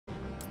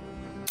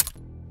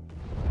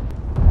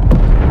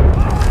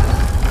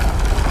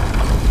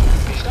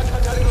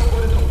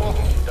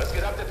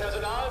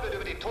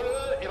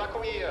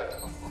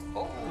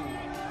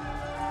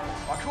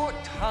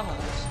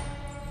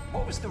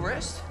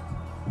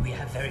We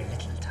have very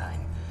little time.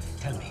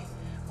 Tell me,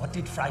 what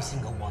did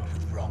Freisinger want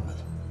with Rommel?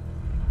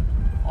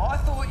 I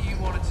thought you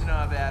wanted to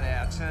know about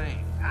our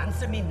team.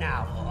 Answer me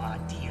now, or our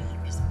deal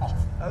is off.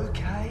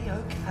 Okay,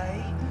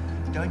 okay.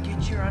 Don't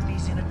get your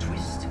undies in a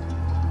twist.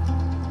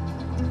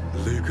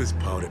 Lucas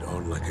piled it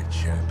on like a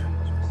champ.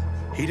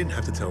 He didn't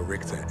have to tell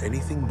Richter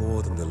anything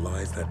more than the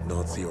lies that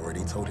Nazi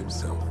already told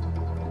himself.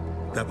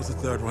 That was the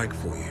Third Reich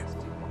for you.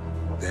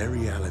 Their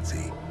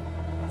reality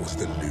was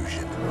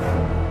delusion.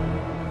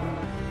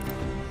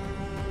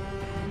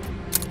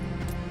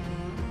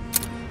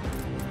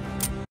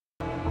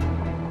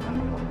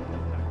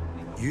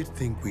 You'd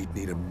think we'd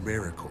need a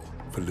miracle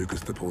for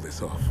Lucas to pull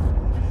this off.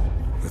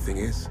 The thing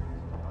is,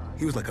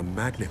 he was like a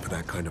magnet for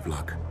that kind of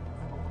luck.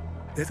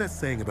 There's that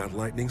saying about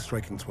lightning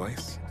striking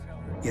twice.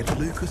 Yet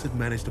Lucas had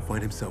managed to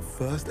find himself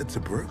first at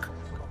Tobruk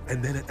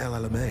and then at El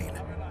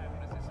Alamein.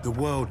 The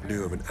world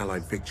knew of an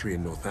Allied victory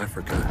in North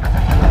Africa.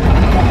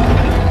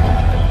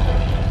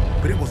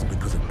 But it wasn't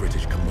because of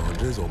British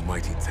commanders or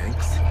mighty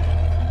tanks.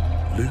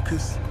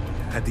 Lucas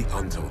had the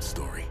untold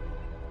story,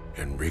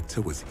 and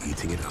Richter was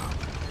eating it up.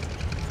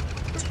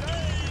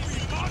 Today we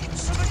march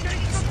to the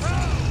gates of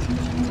hell!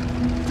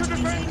 To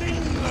defend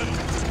England!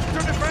 To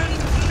defend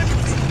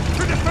liberty!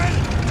 To defend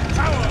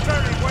our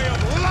very way of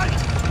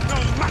life, no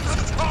matter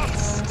the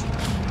cost!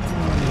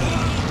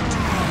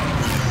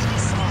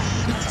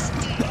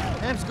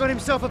 Ham's got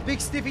himself a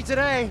big stiffy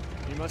today.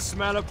 He must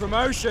smell a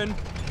promotion.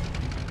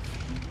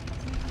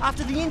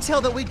 After the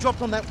intel that we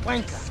dropped on that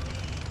wanker,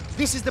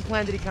 this is the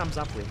plan that he comes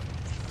up with.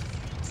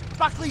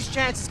 Buckley's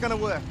chance is gonna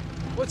work.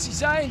 What's he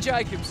saying,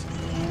 Jacobs?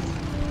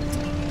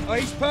 Oh,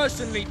 he's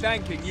personally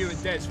thanking you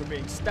and Des for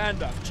being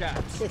stand-up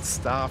chaps. It's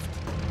stuffed.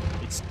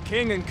 It's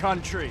king and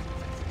country.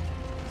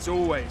 It's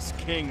always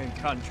king and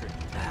country.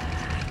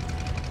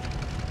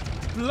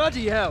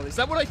 Bloody hell, is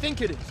that what I think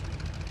it is?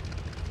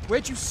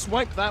 Where'd you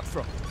swipe that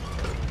from?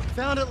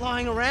 Found it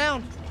lying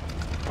around.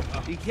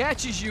 He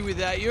catches you with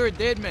that, you're a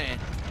dead man.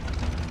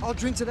 I'll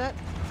drink to that.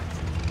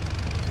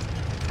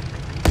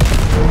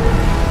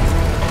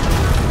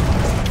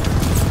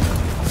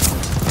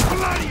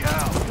 Bloody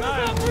hell!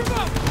 Move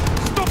up!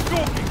 Stop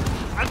talking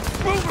and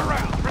move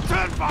around!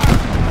 Return fire!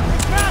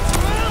 That's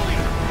early!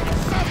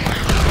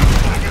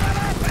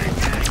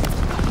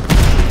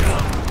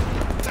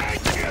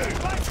 Thank you!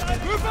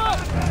 Move up!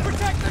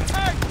 Protect the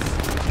tanks!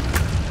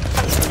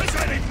 This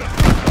ain't even the...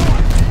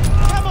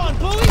 Come on,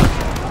 bully!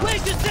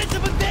 Where's your sense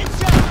of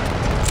adventure?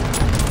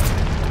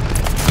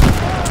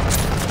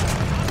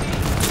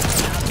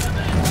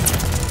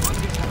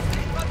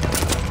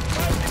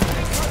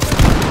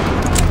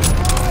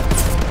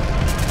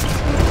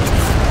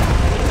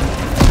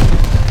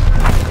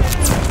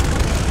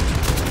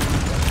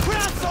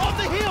 Krauts on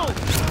the hill!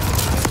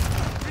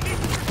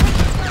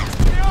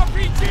 The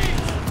RPGs!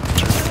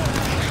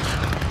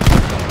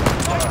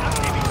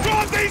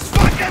 Drive these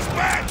fuckers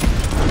back!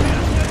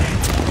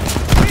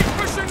 Keep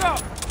pushing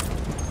up!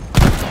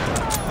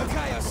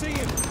 Okay, I see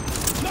him.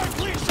 No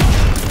clear shot!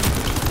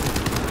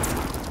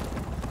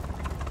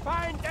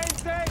 Find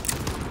anything!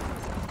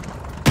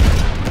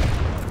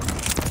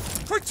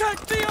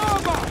 Protect the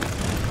armor!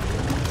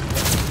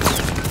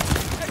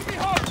 Enemy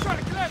hard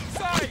track left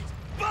side!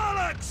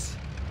 Bollocks!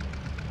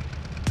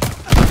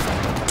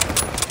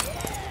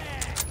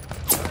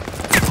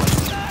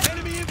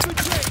 Enemy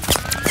infantry!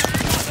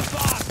 Not the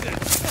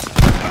bastards!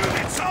 Move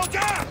it,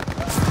 soldier!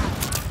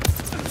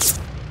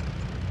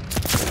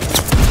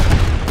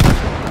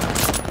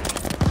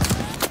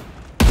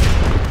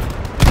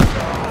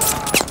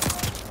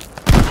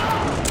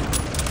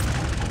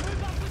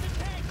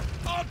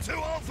 I'm too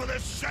old for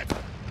this shit!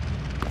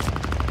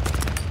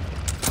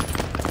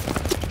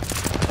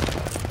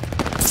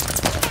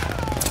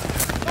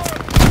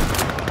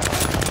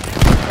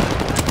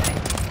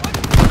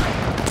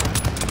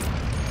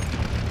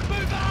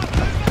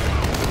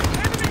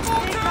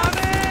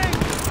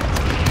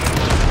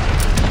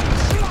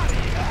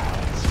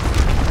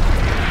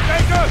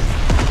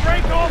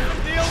 Break off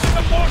and deal with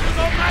the mortars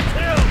on that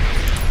hill!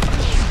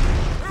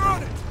 We're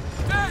on it!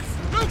 Des!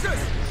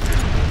 Lucas!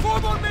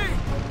 Form on me!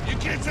 You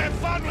kids have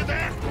fun with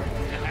that!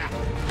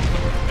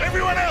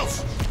 Everyone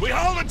else, we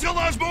hold until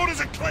those mortars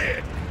are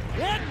cleared!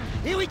 Yep,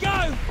 here we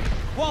go!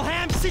 While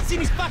Ham sits in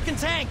his fucking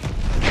tank!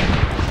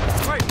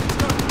 Wait, let's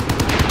go!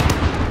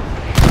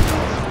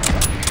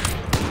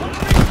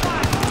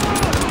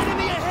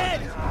 Enemy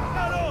ahead!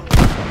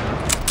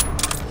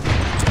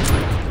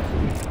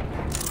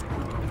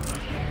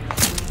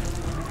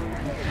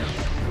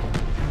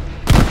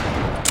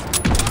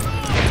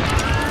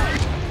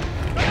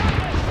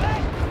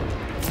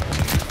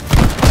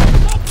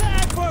 Stop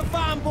that for a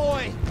farm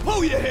boy!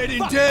 Pull your head in,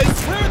 Fuck. Des!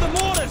 Where are the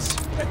mortars?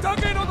 They're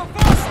dug in on the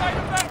far side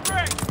of that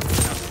wreck!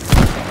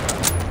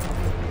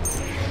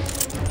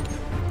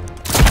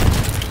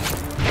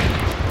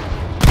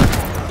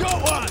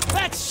 Got one!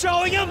 That's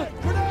showing him!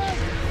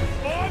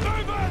 More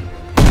movement!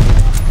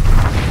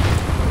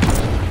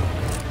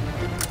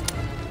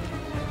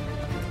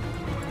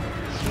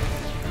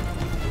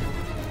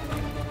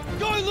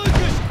 Go,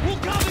 Lucas! We'll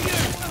cover you!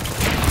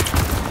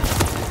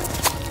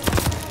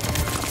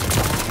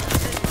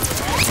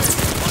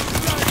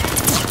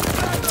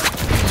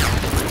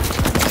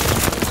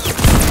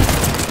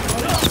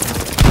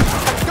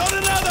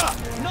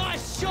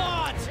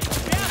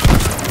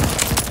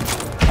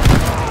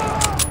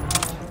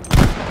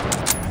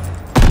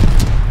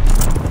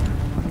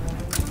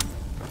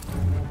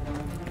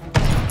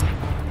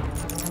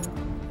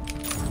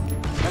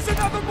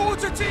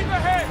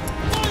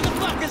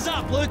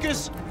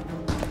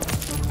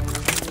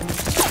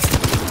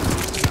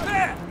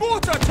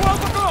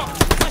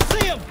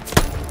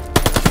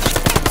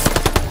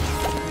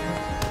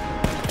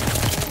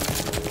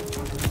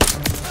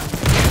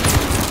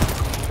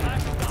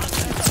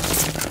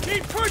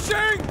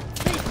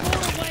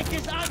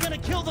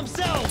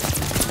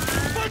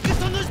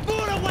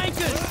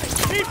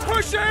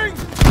 pushing!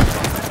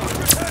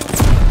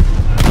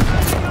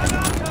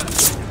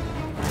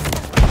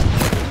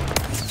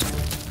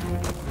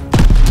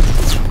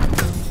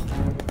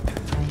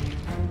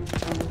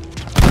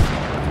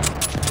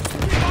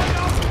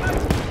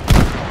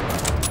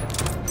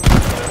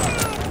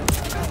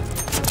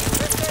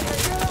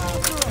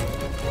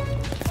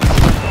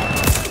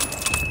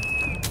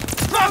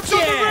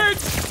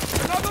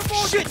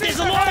 Shit, there's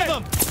a lot of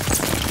them!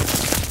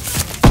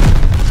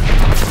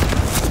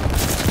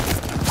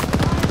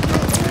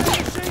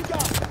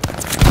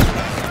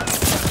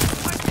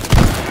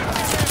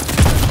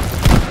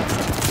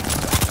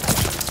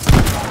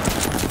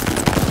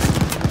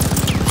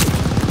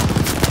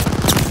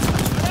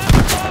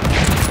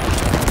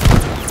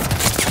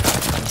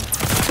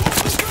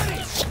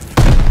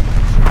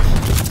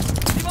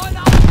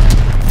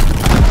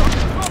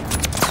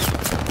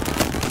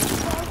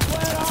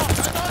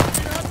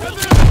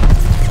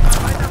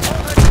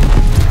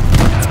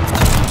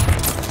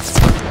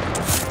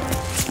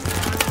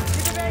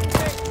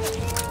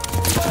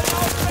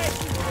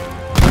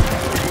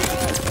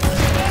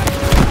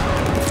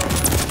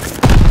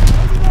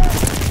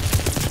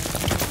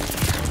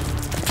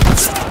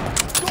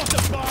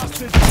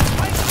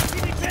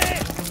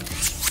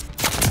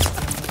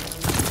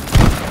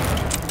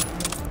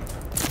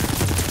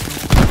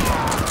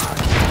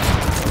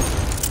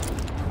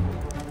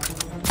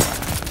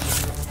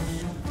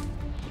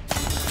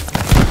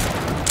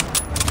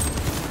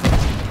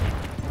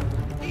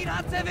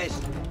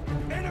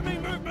 Enemy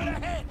movement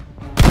ahead!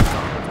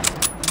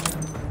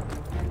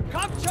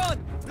 Kommt schon!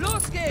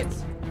 Los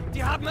geht's!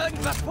 Die haben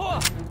irgendwas vor!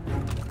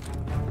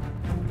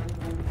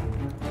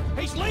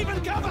 He's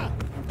leaving cover!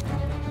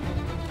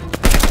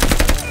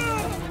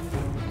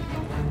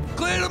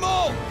 Clear them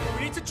all!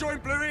 We need to join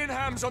Bluey and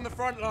Hams on the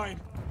front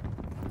line.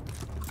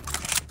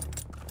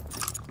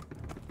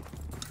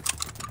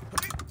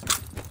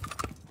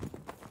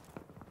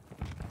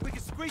 We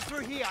can squeeze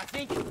through here, I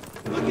think.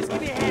 Lucas,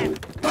 give me a hand.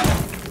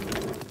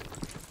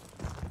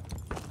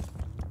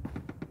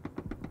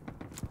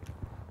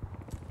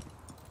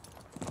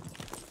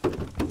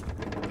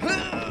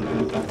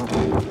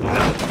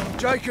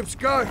 Jacobs,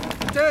 go!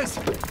 Des!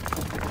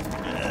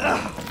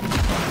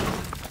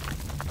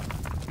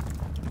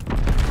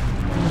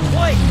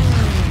 Wait!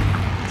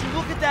 Would you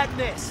look at that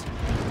mess?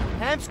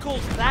 Hams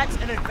calls that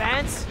an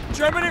advance?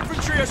 German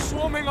infantry are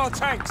swarming our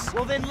tanks.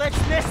 Well then let's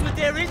mess with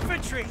their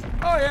infantry!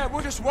 Oh yeah,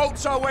 we'll just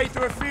waltz our way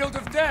through a field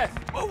of death.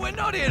 Well, we're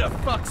not here to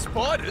fuck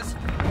spiders!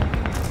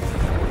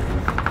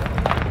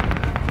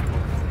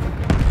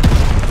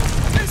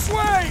 This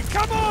way!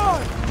 Come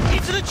on!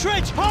 Into the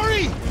trench!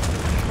 Hurry!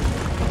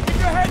 Keep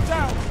your head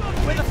down!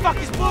 Where the fuck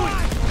is Bluey?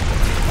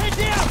 Head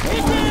down!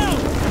 Head down!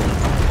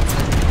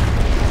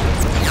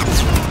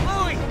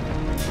 Bluey!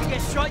 You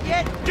get shot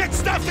yet? Get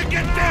stuff to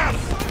get down!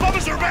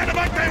 Bombers are round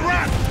about they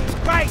run!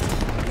 Great!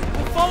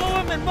 We'll follow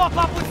him and mop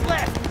up what's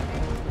left!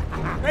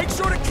 Make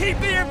sure to keep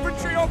the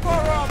infantry off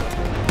our armor!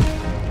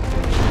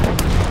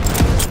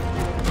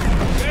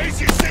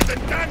 Easier said than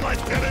done,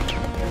 Lieutenant!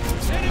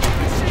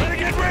 Better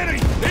get ready!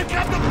 Here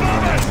come the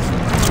bombers!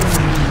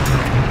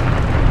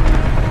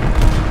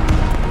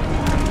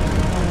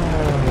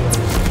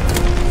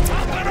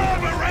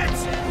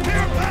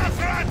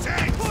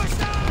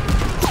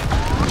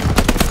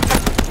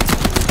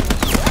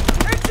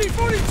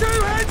 NG-42,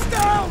 heads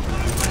down!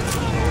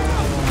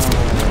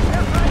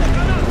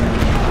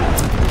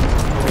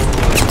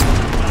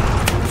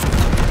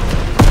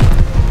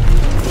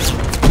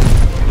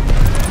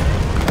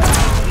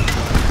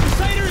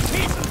 Crusader is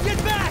hit! Get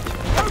back!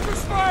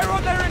 Focus fire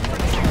on their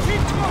infantry!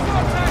 Keep them off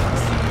our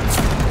tanks!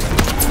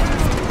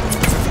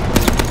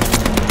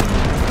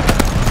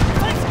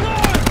 Let's go!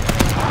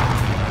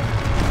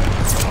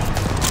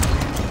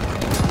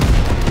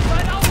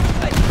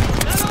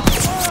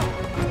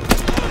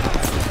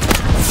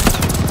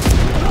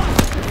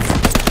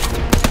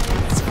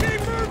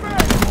 Keep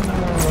moving!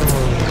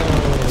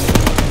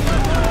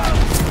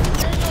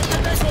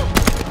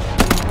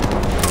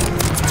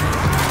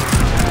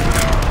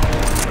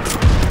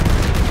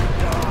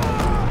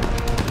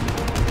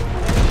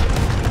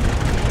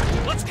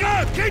 Let's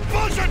go! Keep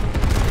pushing!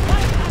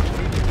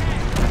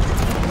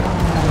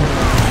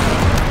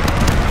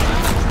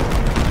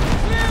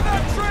 Clear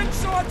that trench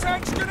so our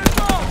tanks can advance!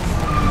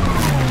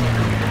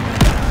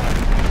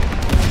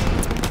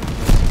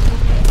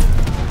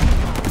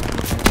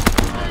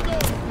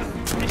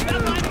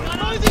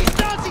 Know these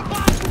Nazi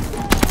bastards!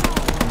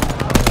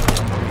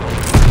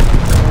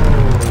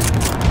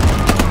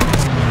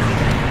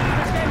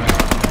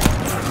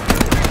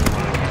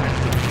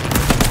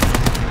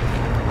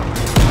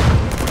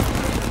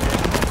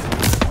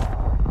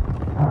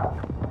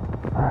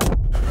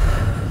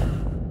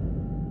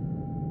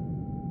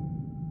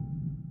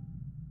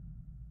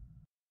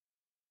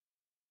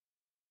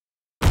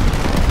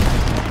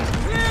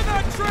 Clear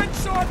that trench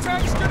so our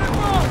tanks can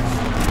advance!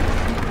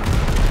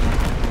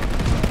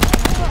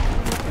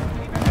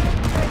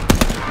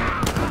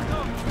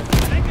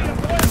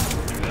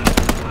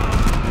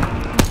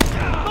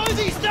 Know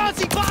these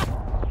Nazi bastards!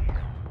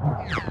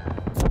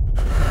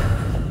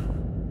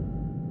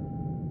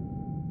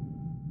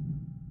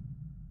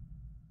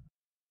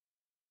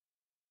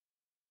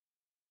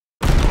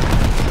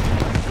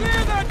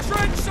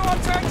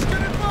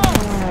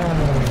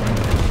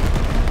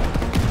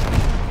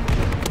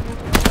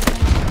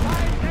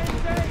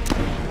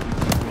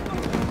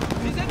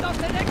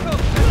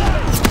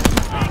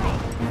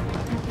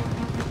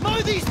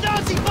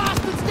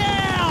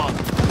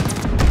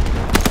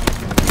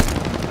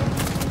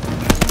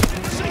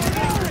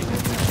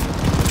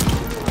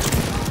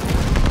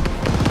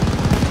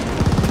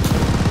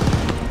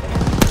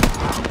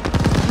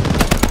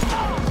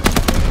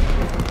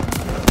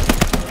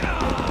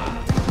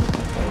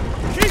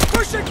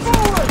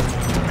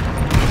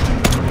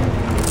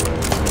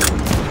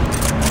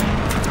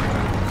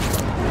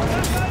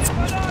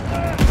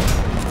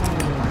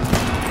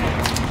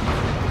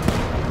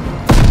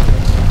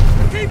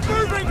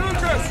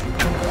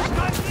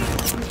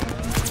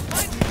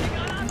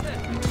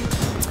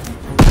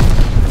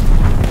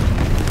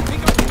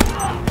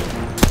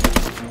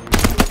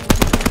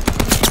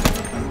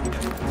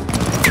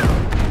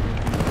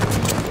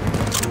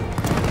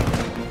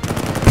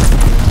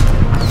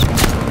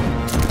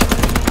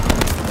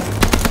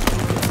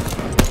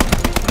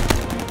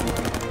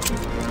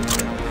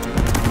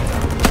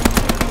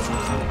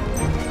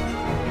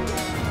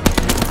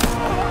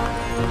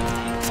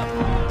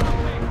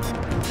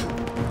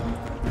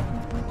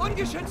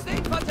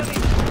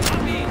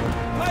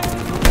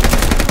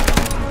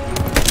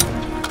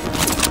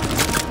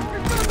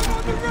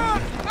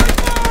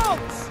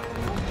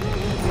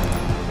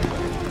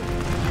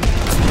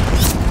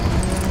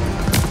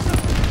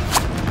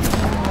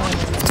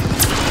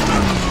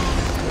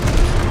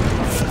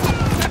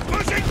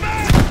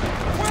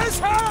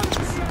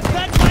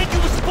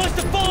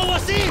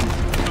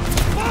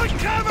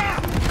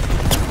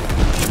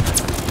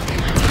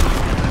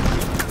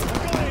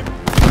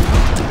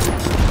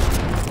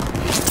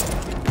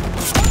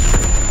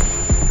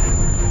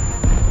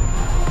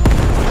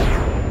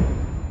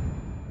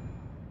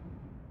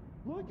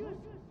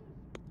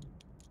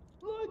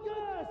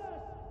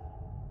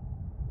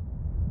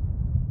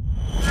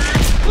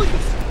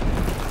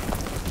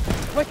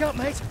 Wake up,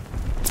 mate!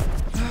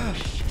 Oh,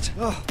 shit.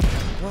 Oh.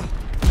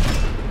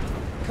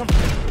 Come on.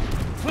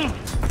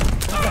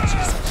 I got you.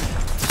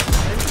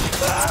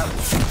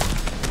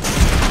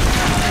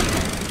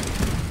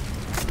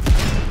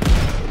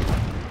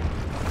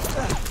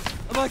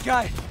 I'm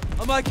okay.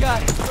 I'm okay.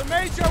 The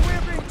Major,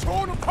 we're being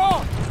torn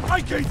apart!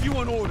 I gave you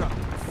an order!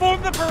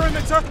 Form the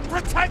perimeter,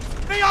 protect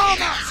the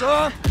armor!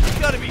 Sir, you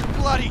gotta be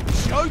bloody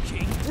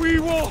joking! We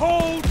will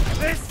hold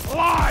this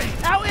line!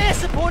 Our air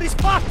support is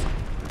fucked!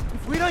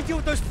 If we don't deal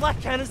with those flak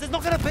cannons, there's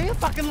not gonna be a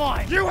fucking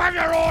line! You have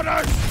your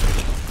orders!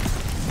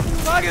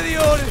 Look at the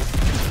orders!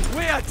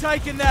 We are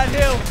taking that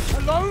hill!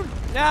 Alone?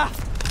 Nah,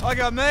 I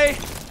got me,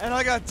 and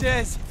I got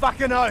Des.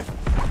 Fucking oath!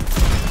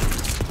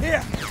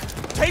 Here,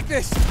 take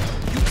this!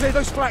 You clear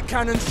those flak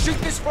cannons, shoot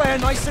this flare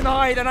nice and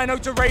high, then I know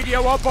to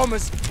radio our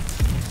bombers.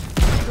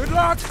 Good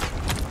luck!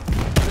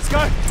 Let's go!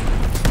 I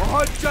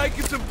hope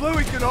Jacobs and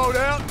Bluey can hold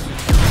out.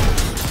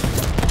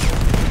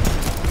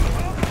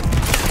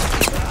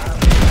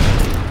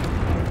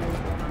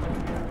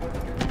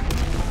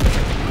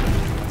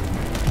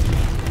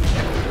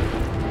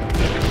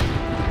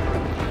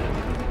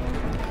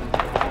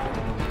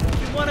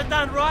 We want it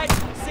done right,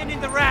 send in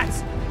the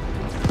rats!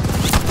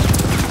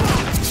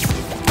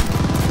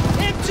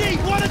 MG,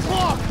 1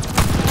 o'clock!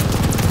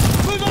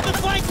 Move up the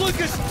flank,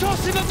 Lucas!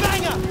 Toss him a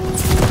banger!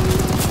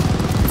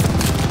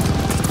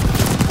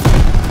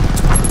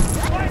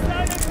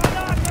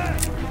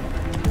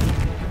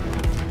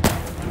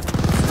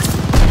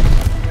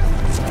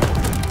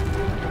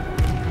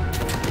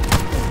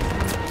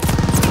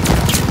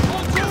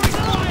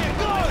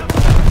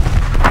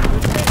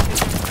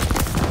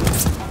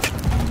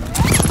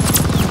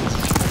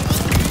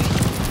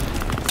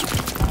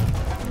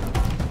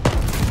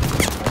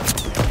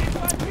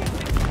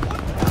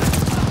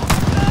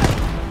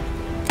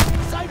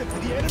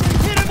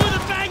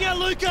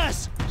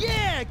 Lucas!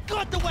 Yeah!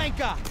 Got the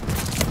wanker!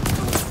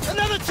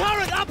 Another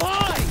turret up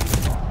high!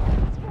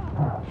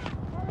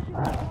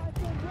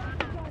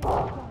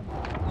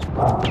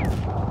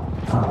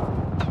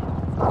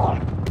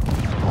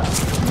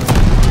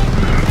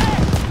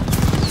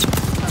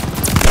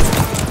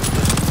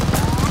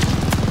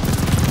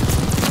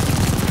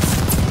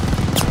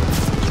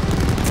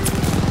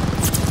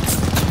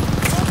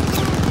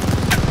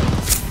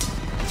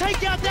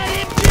 Take out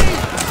that MG!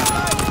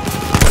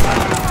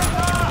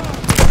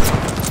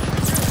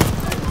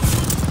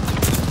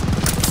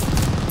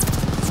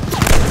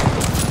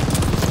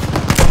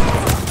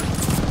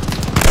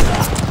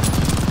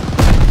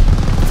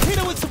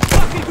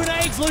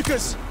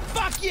 Lucas!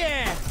 Fuck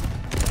yeah!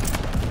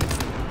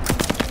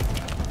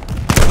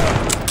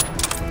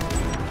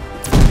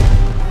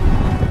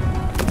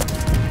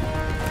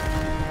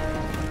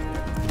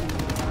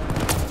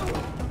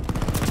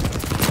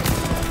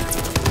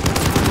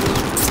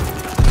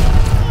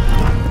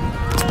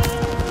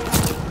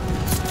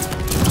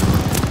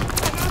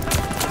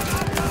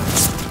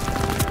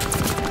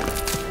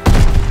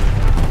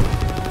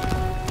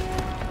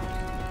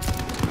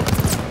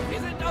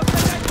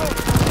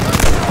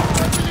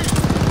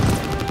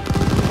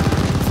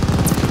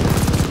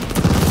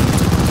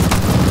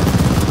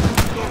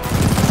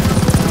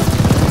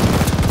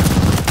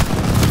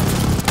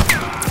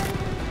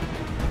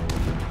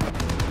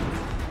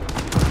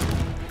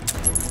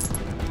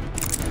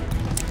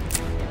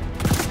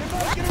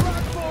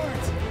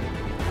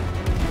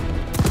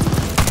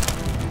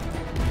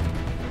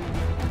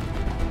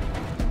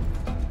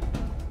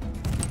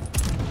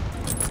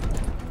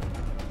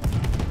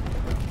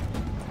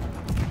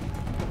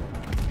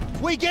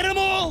 We get them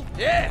all?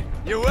 Yeah,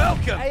 you're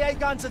welcome. AA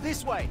guns are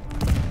this way.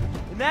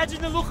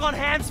 Imagine the look on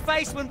Ham's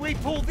face when we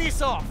pull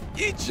this off.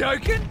 You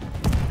joking?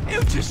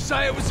 He'll just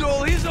say it was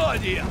all his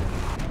idea.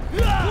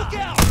 Look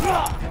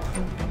out!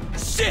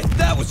 Shit,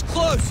 that was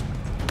close.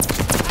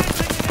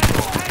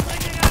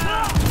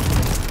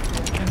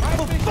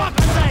 For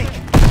fuck's sake!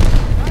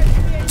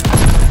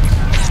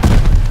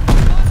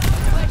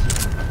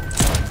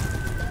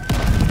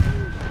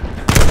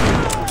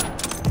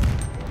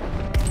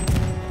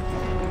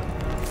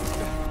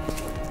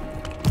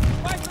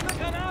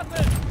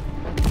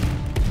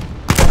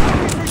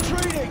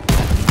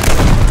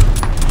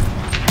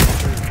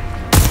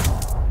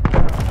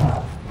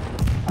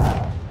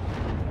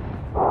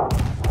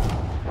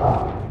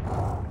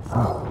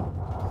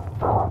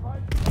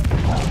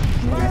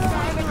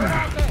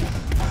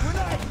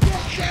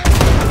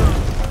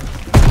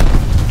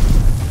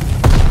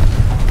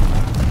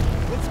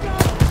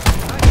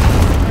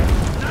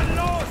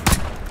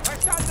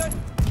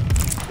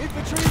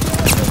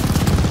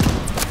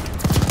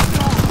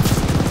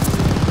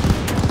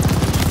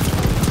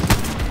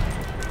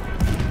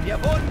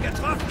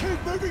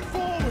 Keep moving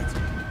forward!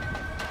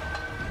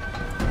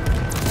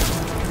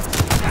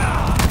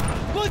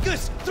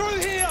 Lucas, through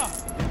here!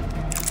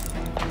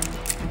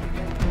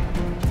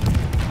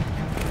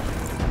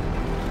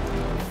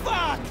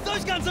 Fuck!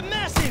 Those guns are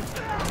massive!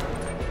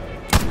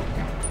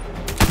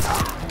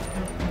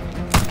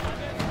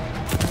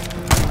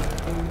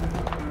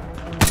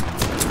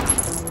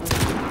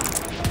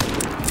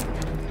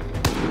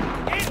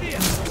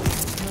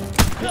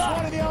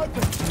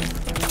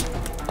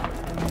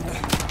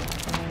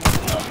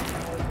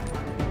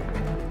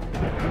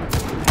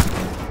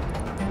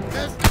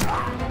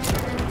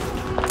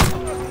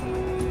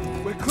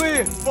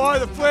 Fire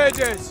the flare,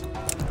 Des!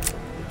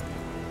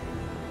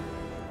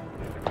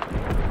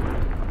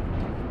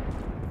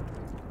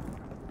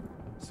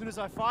 As soon as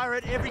I fire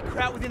it, every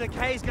kraut within a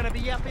K is gonna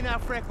be up in our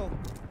freckle.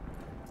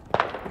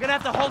 We're gonna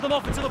have to hold them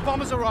off until the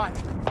bombers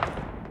arrive.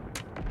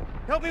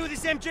 Help me with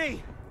this MG!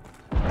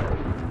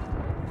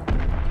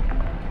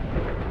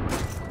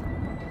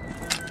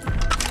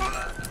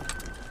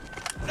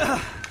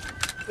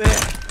 There.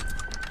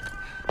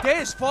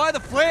 Des, fire the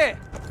flare!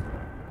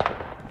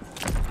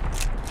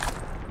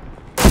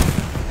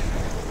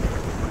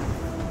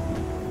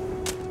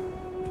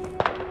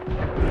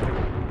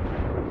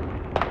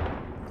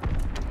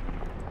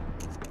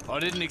 I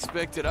didn't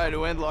expect today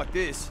to end like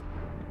this.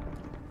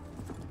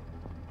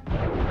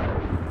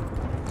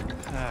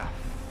 Ah,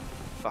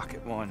 fuck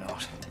it, why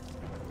not?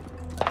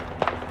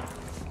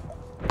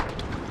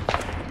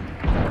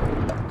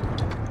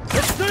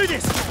 Let's do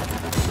this!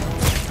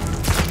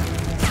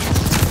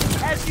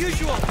 As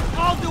usual,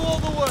 I'll do all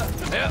the work.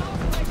 Yep,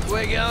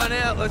 we're going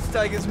out. Let's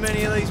take as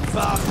many of these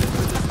bastards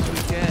with us as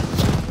we can.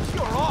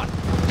 You're on.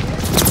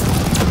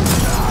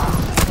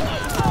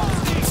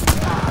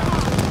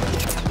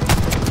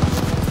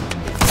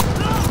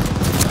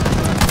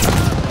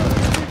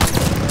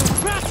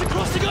 Rats are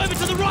crossing over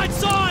to the right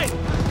side!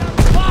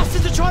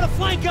 Bastards are trying to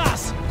flank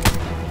us!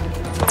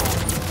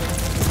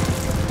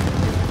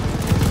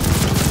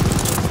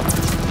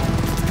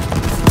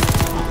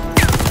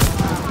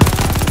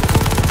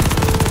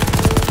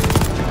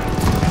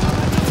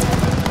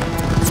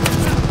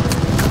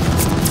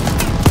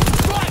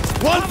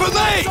 One for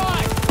me!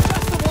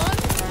 That's the one!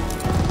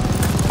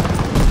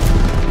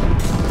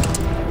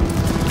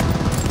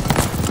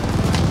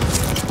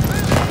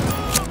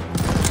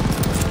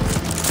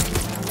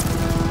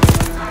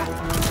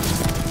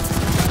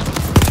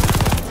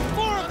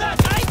 More of that,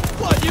 eh?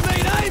 What, you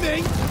mean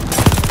aiming?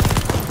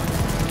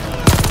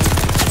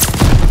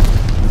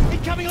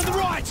 Incoming on the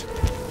right!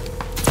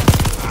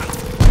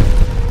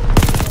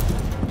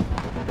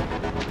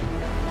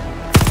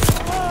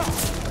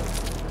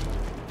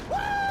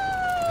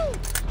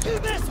 You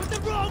messed with the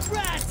wrong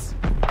rats!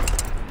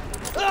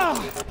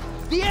 Ugh!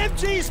 The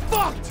MG is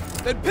fucked!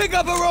 Then pick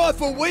up a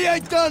rifle, we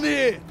ain't done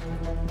here!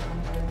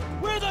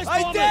 Where are those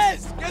Hey, bombers? Des!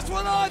 Guess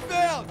what I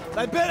found?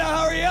 They better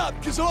hurry up,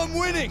 because I'm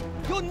winning!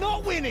 You're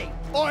not winning!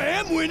 I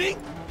am winning!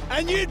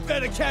 And you'd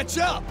better catch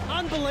up!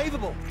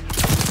 Unbelievable!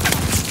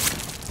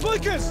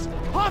 Lucas!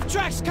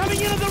 Half-tracks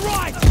coming in on the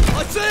right!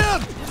 I see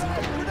him!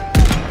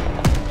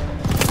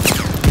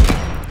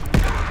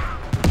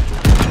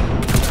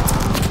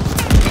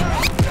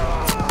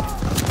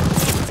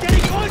 It's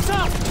getting closer! I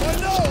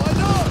know!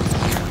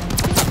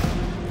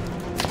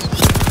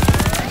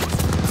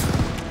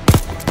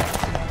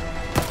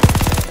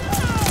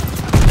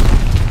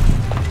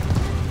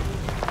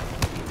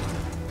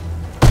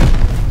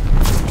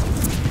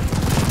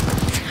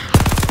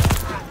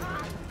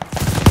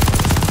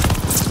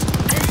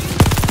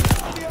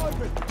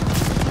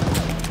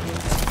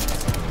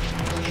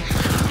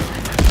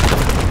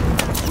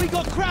 We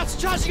got Krauts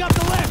charging up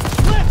the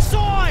left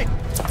side!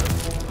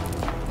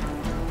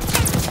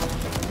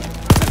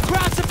 The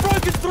Krauts have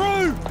broken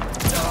through!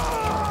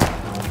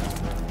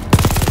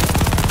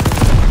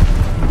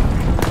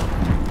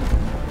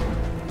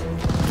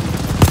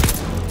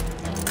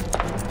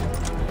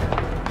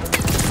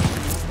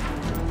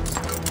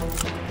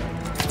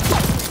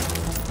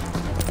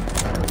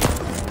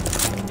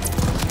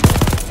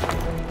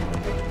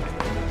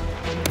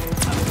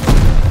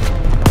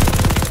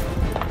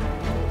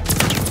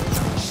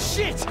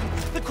 Shit!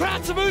 The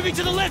Krauts are moving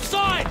to the left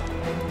side!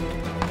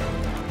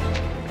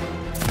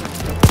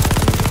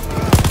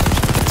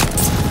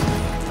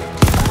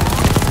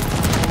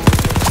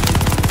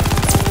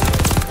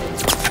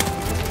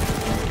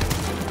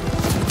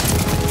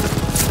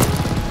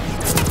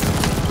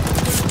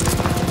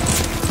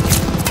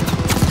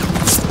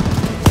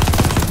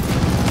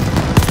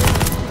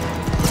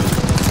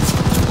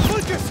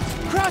 Lucas!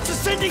 Krauts are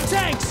sending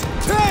tanks!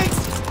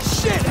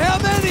 Tanks! Shit, how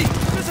many?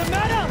 Doesn't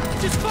matter!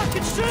 Just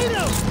fucking shoot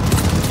them!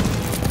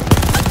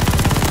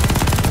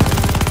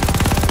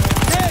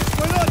 Yes,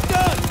 we're not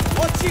done!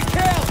 What's your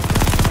count?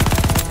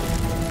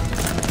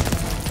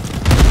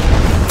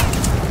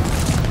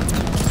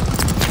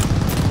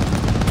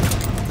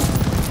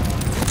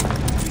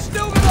 You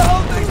still gonna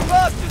hold these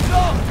bastards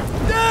off?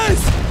 Yes!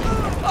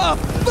 Oh,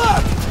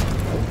 fuck!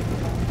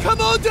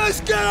 Come on,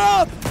 just get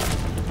up!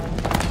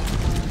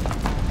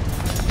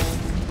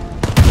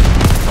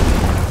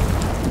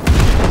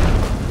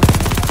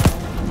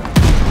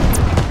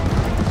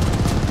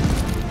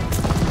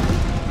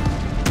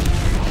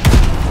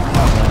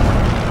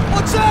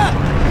 What's that?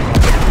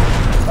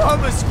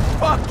 I'm as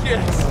fuck,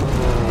 yes!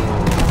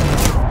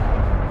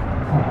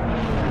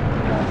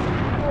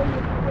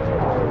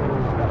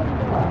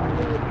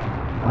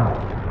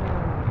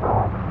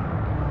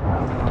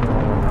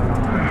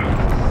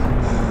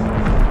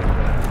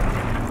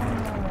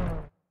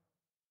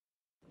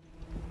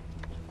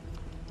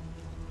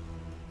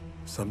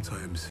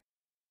 Sometimes,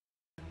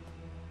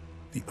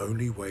 the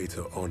only way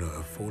to honor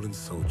a fallen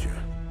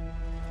soldier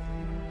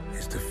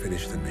is to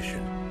finish the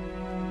mission.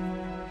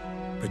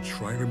 But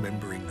try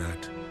remembering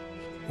that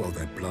while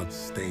that blood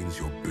stains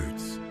your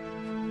boots.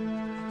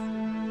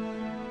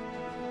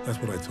 That's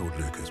what I told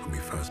Lucas when we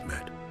first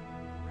met.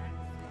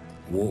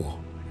 War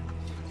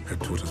had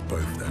taught us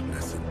both that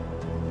lesson.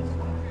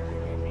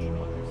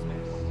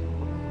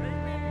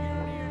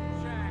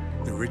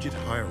 The rigid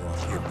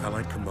hierarchy of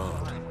Allied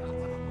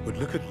command would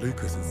look at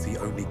Lucas and see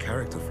only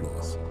character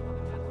flaws.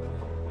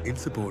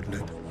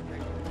 Insubordinate,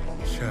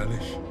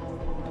 churlish,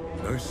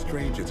 no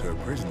stranger to a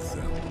prison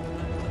cell.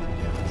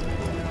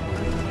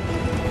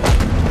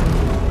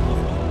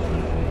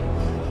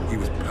 He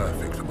was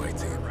perfect for my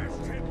team.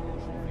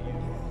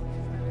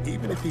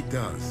 Even if he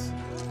does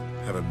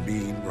have a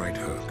mean right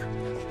hook.